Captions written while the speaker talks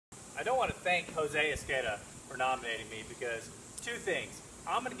I don't want to thank Jose Esqueda for nominating me because two things.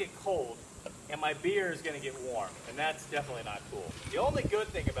 I'm going to get cold and my beer is going to get warm, and that's definitely not cool. The only good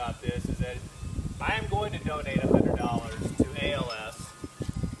thing about this is that I am going to donate $100 to ALS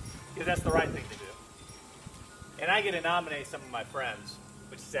because that's the right thing to do. And I get to nominate some of my friends,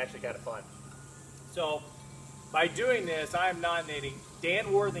 which is actually kind of fun. So by doing this, I am nominating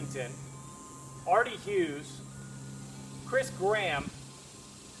Dan Worthington, Artie Hughes, Chris Graham,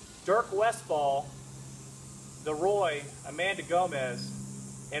 Dirk Westfall, The Roy, Amanda Gomez,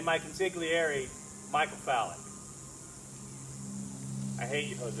 and my consigliere, Michael Fallon. I hate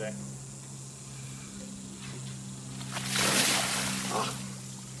you, Jose.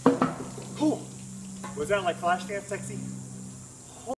 Was that like Flashdance sexy?